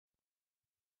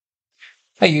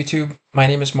Hi YouTube, my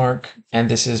name is Mark, and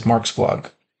this is Mark's Vlog.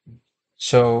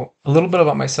 So, a little bit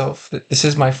about myself. This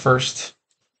is my first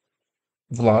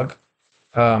vlog.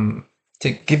 Um,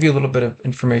 to give you a little bit of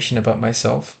information about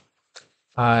myself,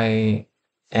 I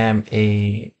am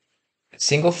a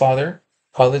single father,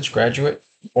 college graduate,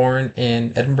 born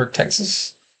in Edinburgh,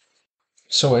 Texas.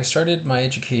 So, I started my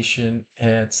education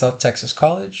at South Texas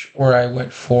College, where I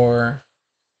went for,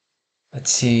 let's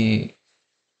see,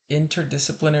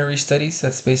 interdisciplinary studies.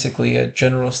 That's basically a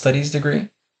general studies degree.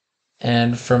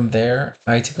 And from there,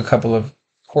 I took a couple of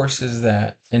courses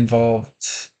that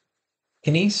involved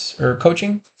kines or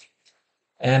coaching.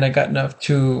 And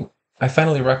I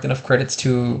finally racked enough credits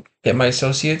to get my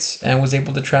associates and was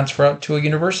able to transfer out to a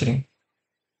university.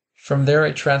 From there,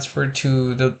 I transferred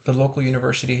to the local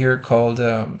university here called,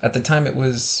 at the time it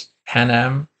was Pan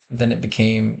Am, then it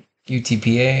became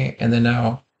UTPA, and then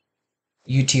now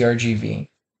UTRGV.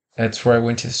 That's where I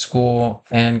went to school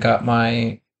and got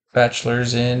my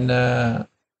bachelor's I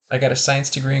got a science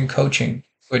degree in coaching,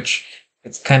 which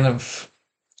it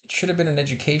should have been an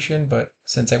education, but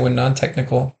since I went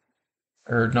non-technical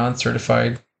or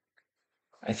non-certified,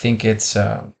 I think it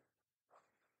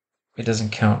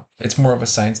doesn't count. It's more of a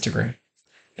science degree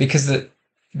because the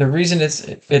reason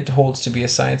it holds to be a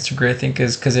science degree, I think,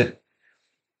 is because it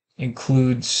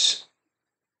includes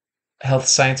health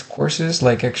science courses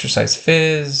like exercise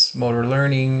phys, motor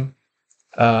learning,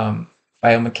 um,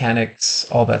 biomechanics,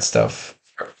 all that stuff.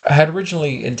 I had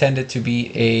originally intended to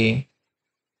be a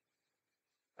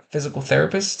physical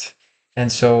therapist,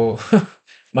 and so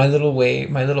my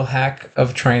little hack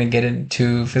of trying to get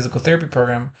into physical therapy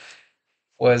program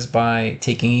was by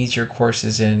taking easier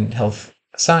courses in health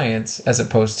science as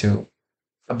opposed to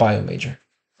a bio major.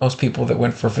 Most people that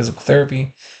went for physical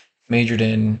therapy majored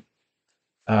in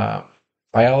uh,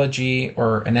 biology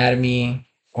or anatomy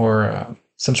or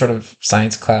some sort of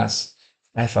science class.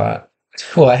 I thought,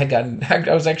 well,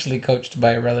 I was actually coached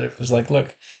by a relative who was like,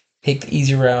 look, take the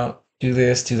easy route, do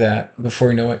this, do that. Before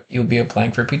you know it, you'll be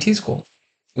applying for PT school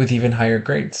with even higher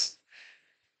grades.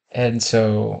 And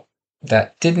so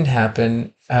that didn't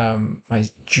happen. My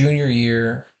junior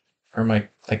year or my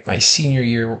senior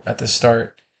year at the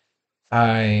start,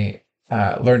 I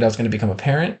learned I was going to become a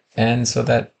parent, and so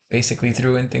that basically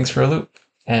threw in things for a loop.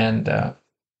 And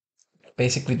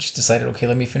basically just decided, okay,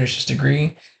 let me finish this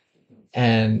degree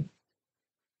and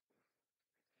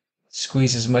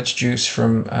squeeze as much juice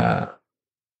from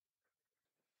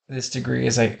this degree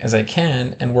as I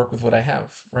can, and work with what I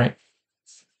have, right?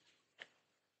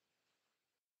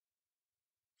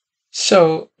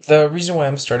 So the reason why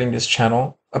I'm starting this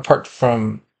channel, apart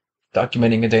from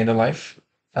documenting a day in the life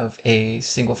of a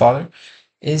single father,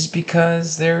 is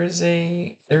because there is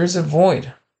a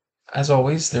void. As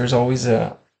always, there's always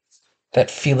a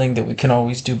that feeling that we can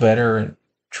always do better and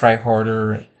try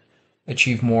harder and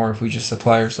achieve more if we just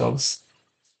apply ourselves.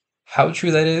 How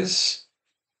true that is,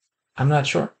 I'm not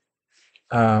sure.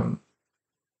 Um,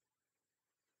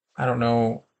 I don't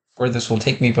know where this will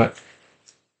take me, but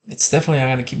it's definitely not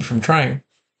going to keep me from trying.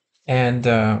 And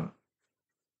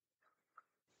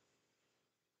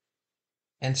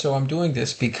and so I'm doing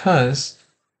this because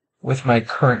with my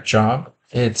current job,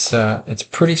 it's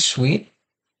pretty sweet.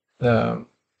 Um,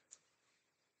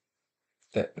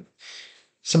 that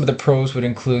some of the pros would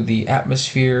include the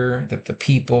atmosphere, that the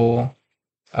people.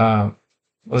 Um,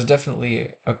 was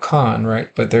definitely a con, right?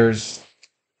 But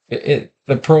the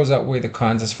pros outweigh the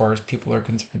cons as far as people are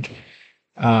concerned.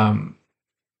 Um,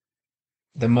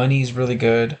 the money's really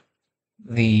good.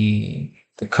 The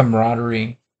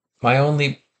camaraderie. My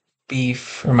only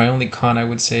beef or my only con, I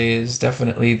would say, is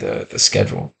definitely the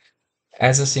schedule.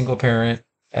 As a single parent,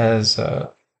 as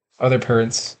other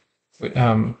parents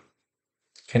um,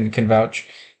 can vouch,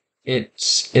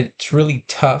 it's really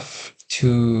tough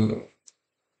to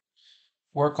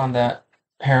work on that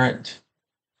parent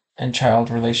and child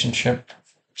relationship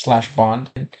slash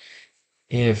bond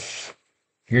if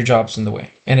your job's in the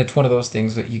way. And it's one of those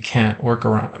things that you can't work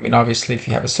around. I mean, obviously, if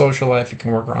you have a social life, you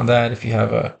can work around that. If you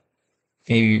have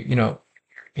maybe,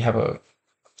 you have a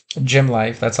gym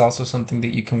life, that's also something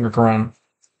that you can work around.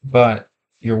 But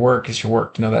your work is your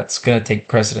work. That's going to take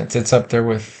precedence. It's up there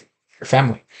with your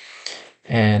family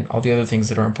and all the other things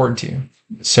that are important to you.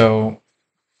 So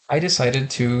I decided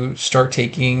to start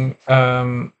taking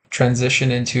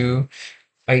transition into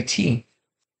IT. It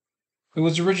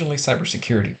was originally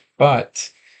cybersecurity,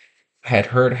 but I had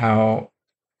heard how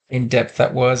in depth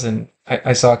that was, and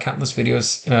I saw countless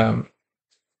videos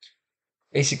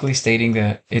basically stating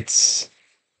that it's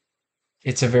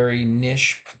a very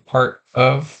niche part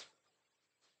of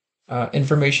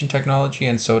information technology,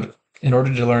 and so in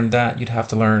order to learn that, you'd have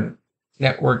to learn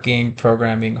networking,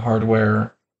 programming,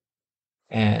 hardware,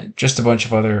 and just a bunch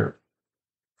of other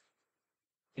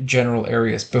general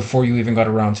areas before you even got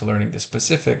around to learning the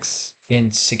specifics in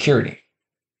security.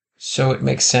 So it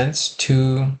makes sense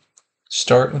to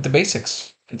start with the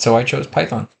basics. And so I chose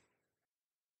Python.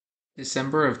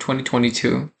 December of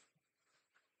 2022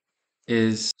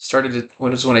 was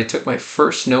when I took my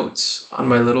first notes on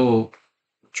my little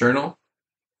journal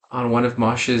on one of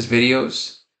Mosh's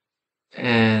videos,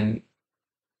 and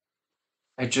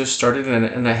I just started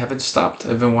and I haven't stopped.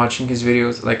 I've been watching his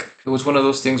videos. Like, it was one of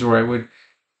those things where I would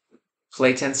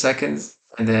play 10 seconds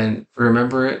and then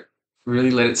remember it,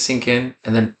 really let it sink in,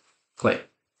 and then play,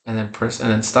 and then press, and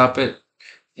then stop it,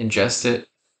 ingest it,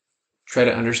 try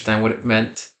to understand what it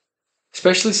meant.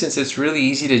 Especially since it's really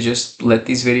easy to just let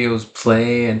these videos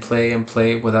play and play and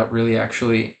play without really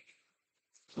actually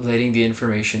letting the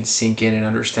information sink in and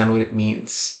understand what it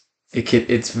means.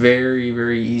 It's very,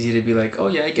 very easy to be like, oh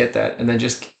yeah, I get that, and then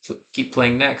just keep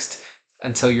playing next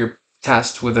until you're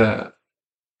tasked with a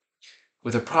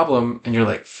problem, and you're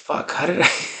like, fuck, how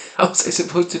was I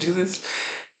supposed to do this?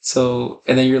 So,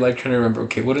 and then you're like trying to remember,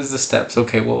 okay, what is the steps?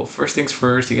 Okay, well, first things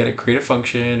first, you got to create a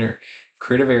function or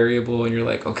create a variable, and you're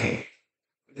like, okay,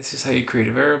 this is how you create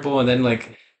a variable, and then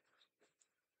like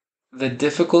the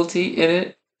difficulty in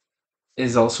it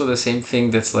is also the same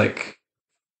thing that's like,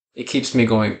 it keeps me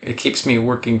going. It keeps me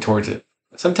working towards it.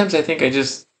 Sometimes I think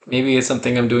maybe it's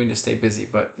something I'm doing to stay busy,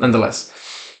 but nonetheless.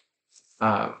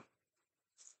 Um,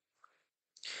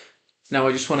 Now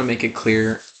I just want to make it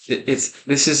clear,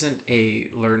 this isn't a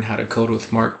learn how to code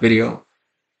with Mark video.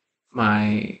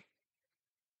 My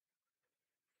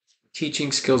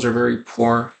teaching skills are very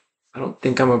poor. I don't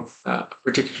think I'm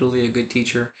particularly a good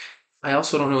teacher. I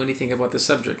also don't know anything about the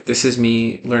subject. This is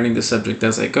me learning the subject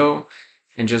as I go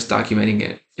and just documenting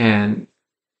it and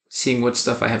seeing what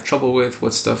stuff I have trouble with,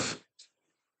 what stuff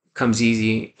comes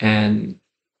easy, and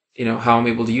how I'm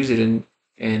able to use it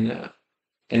in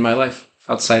my life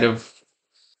outside of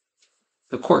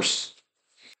the course.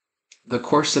 The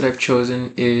course that I've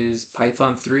chosen is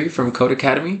Python 3 from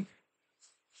Codecademy.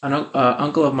 An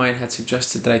uncle of mine had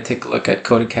suggested that I take a look at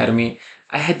Codecademy.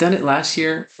 I had done it last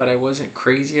year, but I wasn't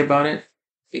crazy about it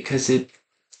because the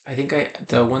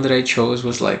one that I chose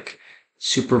was like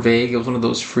super vague. It was one of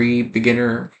those free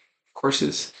beginner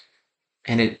courses,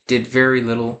 and it did very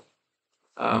little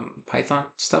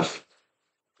Python stuff.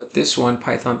 But this one,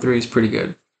 Python 3, is pretty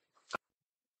good.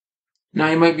 Now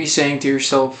you might be saying to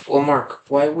yourself, well, Mark,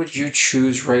 why would you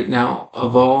choose right now,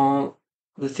 of all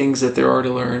the things that there are to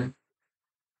learn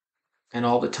and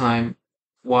all the time,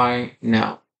 why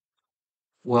now?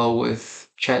 Well, with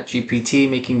ChatGPT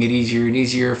making it easier and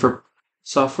easier for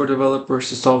software developers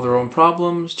to solve their own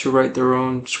problems, to write their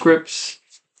own scripts,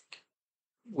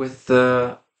 with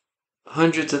the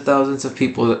hundreds of thousands of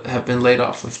people that have been laid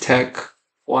off of tech,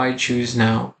 why choose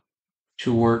now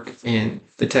to work in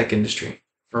the tech industry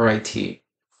or IT?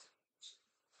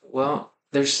 Well,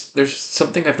 there's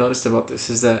something I've noticed about this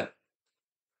is that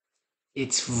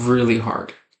it's really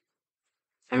hard.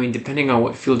 I mean, depending on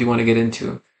what field you want to get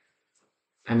into.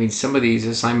 I mean, some of these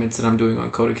assignments that I'm doing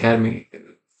on Codecademy,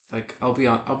 like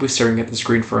I'll be staring at the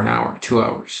screen for an hour, 2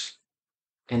 hours,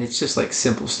 and it's just like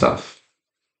simple stuff.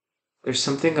 There's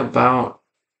something about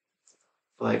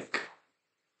like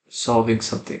solving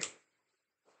something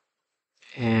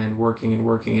and working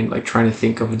and like trying to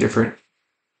think of a different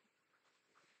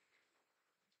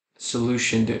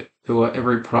solution to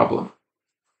every problem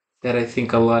that I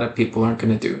think a lot of people aren't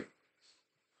going to do.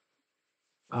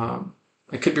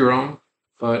 I could be wrong,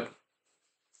 but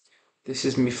this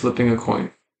is me flipping a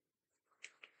coin.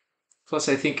 Plus,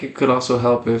 I think it could also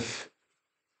help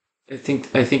I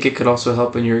think it could also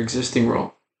help in your existing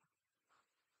role.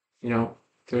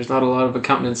 There's not a lot of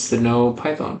accountants that know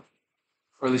Python,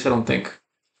 or at least I don't think.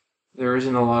 There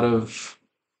isn't a lot of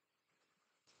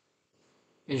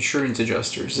insurance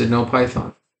adjusters that know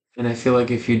Python. And I feel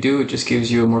like if you do, it just gives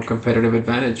you a more competitive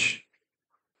advantage.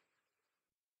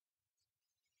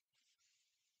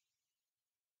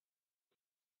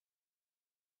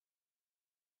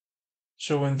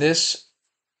 So in this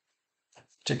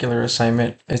particular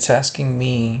assignment, it's asking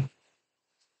me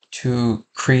to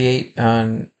create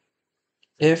an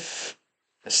if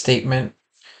statement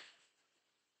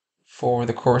for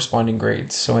the corresponding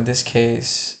grades. So in this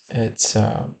case, it's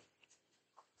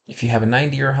if you have a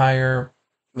 90 or higher,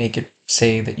 make it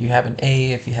say that you have an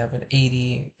A, if you have an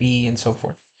 80, B, and so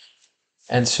forth.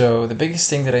 And so the biggest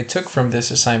thing that I took from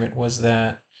this assignment was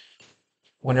that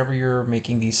whenever you're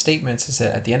making these statements, is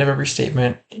that at the end of every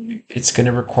statement, it's going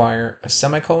to require a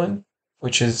semicolon,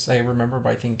 which is, I remember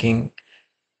by thinking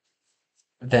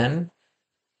then.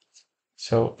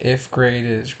 So if grade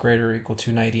is greater or equal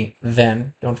to 90,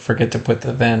 then don't forget to put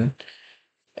the then.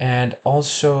 And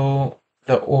also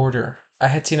the order. I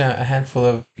had seen a handful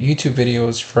of YouTube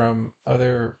videos from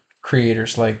other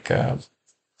creators, like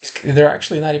they're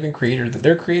actually not even creators.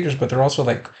 They're creators, but they're also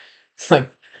like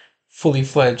fully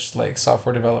fledged like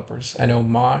software developers. I know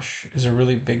Mosh is a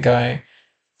really big guy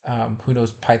who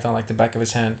knows Python like the back of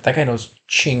his hand. That guy knows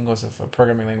chingos of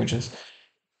programming languages.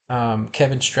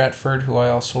 Kevin Stratford, who I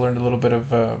also learned a little bit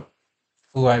of,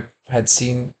 who I had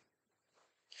seen.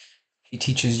 He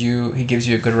teaches you. He gives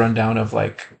you a good rundown of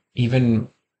like even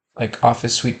like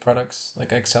Office Suite products,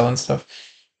 like Excel and stuff.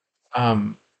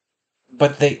 Um,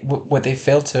 but what they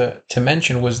failed to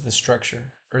mention was the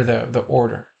structure or the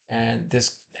order, and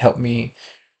this helped me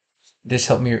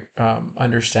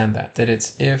understand that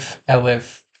it's if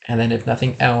elif and then if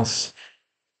nothing else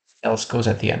goes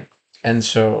at the end. And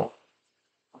so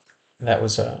that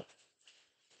was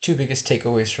two biggest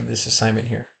takeaways from this assignment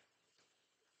here.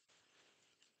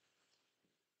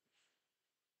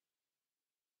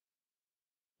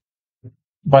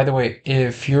 By the way,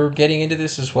 if you're getting into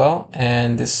this as well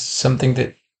and this is something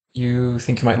that you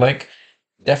think you might like,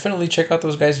 definitely check out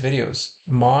those guys' videos.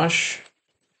 Mosh,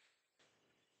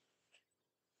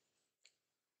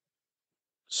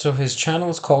 so his channel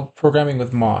is called Programming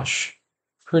with Mosh.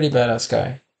 Pretty badass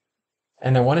guy.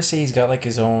 And I want to say he's got like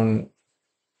his own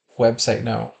website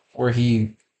now where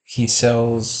he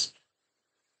sells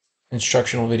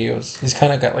instructional videos. He's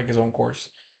kind of got like his own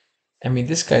course. I mean,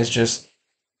 this guy's just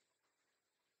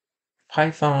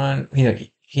Python.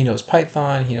 He knows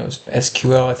Python. He knows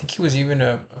SQL. I think he was even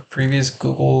a previous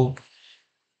Google.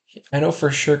 I know for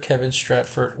sure Kevin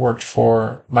Stratford worked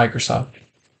for Microsoft.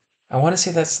 I want to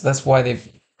say that's why they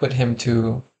put him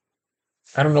to.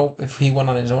 I don't know if he went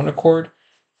on his own accord,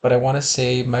 but I want to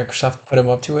say Microsoft put him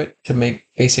up to it to make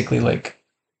basically like,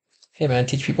 hey man,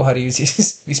 teach people how to use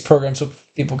these programs so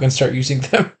people can start using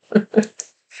them.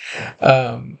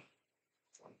 um,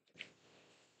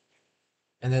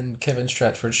 and then Kevin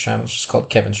Stratford's channel is just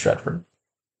called Kevin Stratford.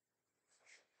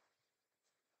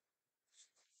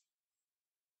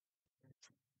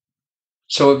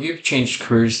 So if you've changed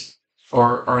careers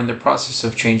or are in the process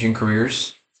of changing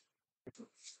careers,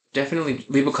 definitely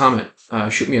leave a comment.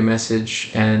 Shoot me a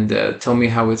message and tell me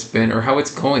how it's been or how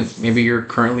it's going. Maybe you're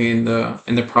currently in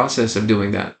the process of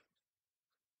doing that.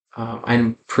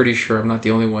 I'm pretty sure I'm not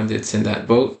the only one that's in that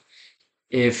boat.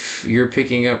 If you're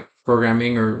picking up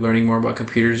programming or learning more about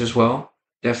computers as well,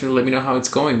 definitely let me know how it's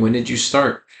going. When did you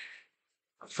start?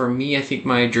 For me, I think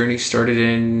my journey started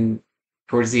in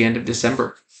towards the end of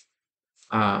December.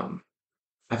 Um,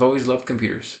 I've always loved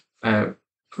computers.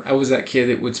 I was that kid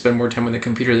that would spend more time on the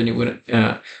computer than he would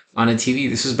on a TV.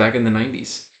 This was back in the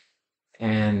 90s.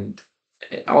 And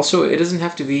also, it doesn't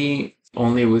have to be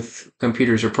only with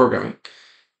computers or programming.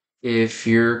 If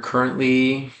you're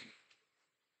currently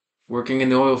working in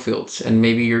the oil fields and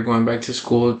maybe you're going back to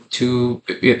school to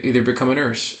either become a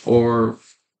nurse or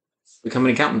become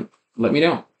an accountant, let me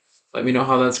know. Let me know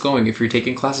how that's going if you're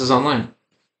taking classes online.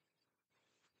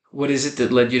 What is it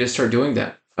that led you to start doing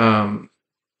that?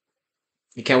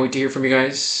 I can't wait to hear from you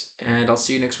guys, and I'll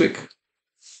see you next week.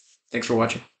 Thanks for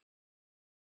watching.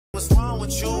 What's wrong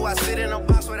with you? I sit in a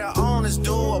box where the owners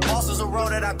do. A boss is a role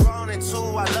that I've grown into.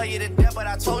 I love you to death, but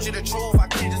I told you the truth. I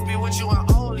can't just be with you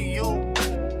and only you.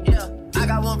 Yeah, I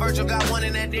got one Virgil, got one,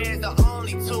 and that is the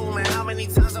only two. Man, how many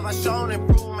times have I shown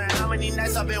improvement? How many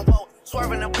nights I've been woke,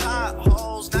 swerving the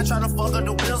potholes, not trying to fuck up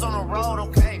the wheels on the road,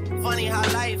 okay? Funny how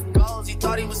life goes. He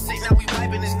thought he was sick, now we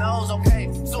wiping his nose,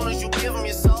 okay? Soon as you give him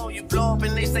your soul, you blow up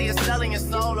and they say you're selling your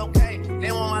soul, okay?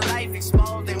 They want my life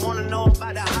exposed, they wanna know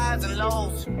about the highs and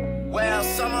lows. Well,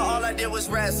 summer all I did was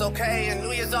rest, okay? And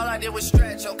New Year's all I did was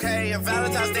stretch, okay? And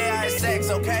Valentine's Day I had sex,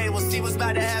 okay? We'll see what's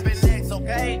about to happen next,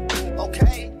 okay?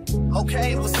 Okay,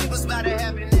 okay, we'll see what's about to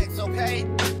happen next, okay?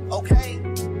 Okay,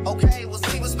 okay, we'll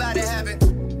see what's about to happen.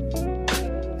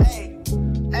 Hey,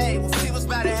 hey, we'll see what's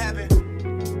about to happen.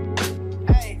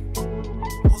 Hey,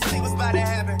 we'll see what's about to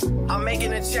happen. I'm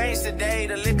making a change today.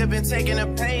 The liquor been taking the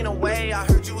pain away. I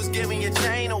heard you was giving your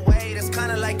chain away. That's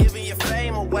kinda like giving your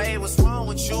fame away. What's wrong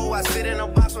with you? I sit in a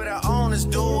box where the owners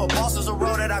do. A boss is a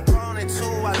role that I've grown into.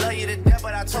 I love you to death,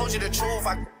 but I told you the truth.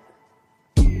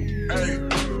 Hey,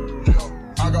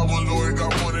 yeah, I got one lawyer,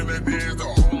 got one, and that is the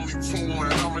only two.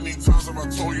 Man, how many times have I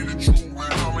told you the truth?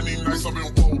 Man, how many nights I've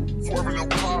been woke, swerving them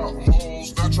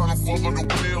potholes, not trying to fuck up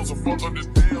the wheels or fuck up the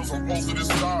deals. I'm posted to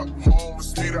stop home,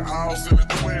 it's me, the house, and the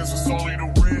twins. It's only the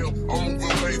real. I'm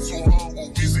moving way too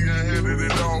humble. Easy and handed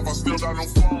it off. I still got no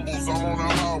fumbles. I'm on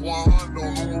a hot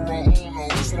 100, numero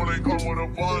uno. This one ain't come with a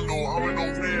bundle. I'm in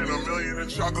no pen, a million in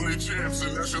chocolate chips,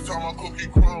 and that's just how my cookie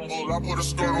crumble. I put a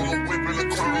skirt on the whip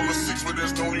and a crown on the six, but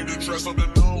there's no need to dress up the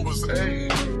numbers. Hey,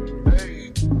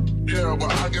 hey, yeah,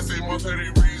 but I guess they must have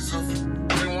their reasons.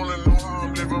 They wanna know how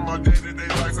I'm living my day-to-day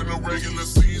life in the regular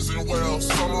season. Well,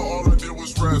 summer all I did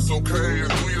was rest, okay? And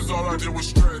New Year's all I did was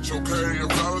stretch, okay?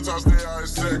 And Valentine's Day I had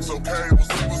sex, okay? We'll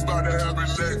see what's about to happen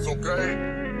next, okay?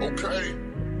 Okay,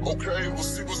 okay, we'll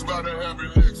see what's about to happen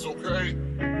next, okay?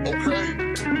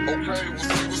 Okay, okay, we'll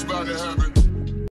see what's about to happen.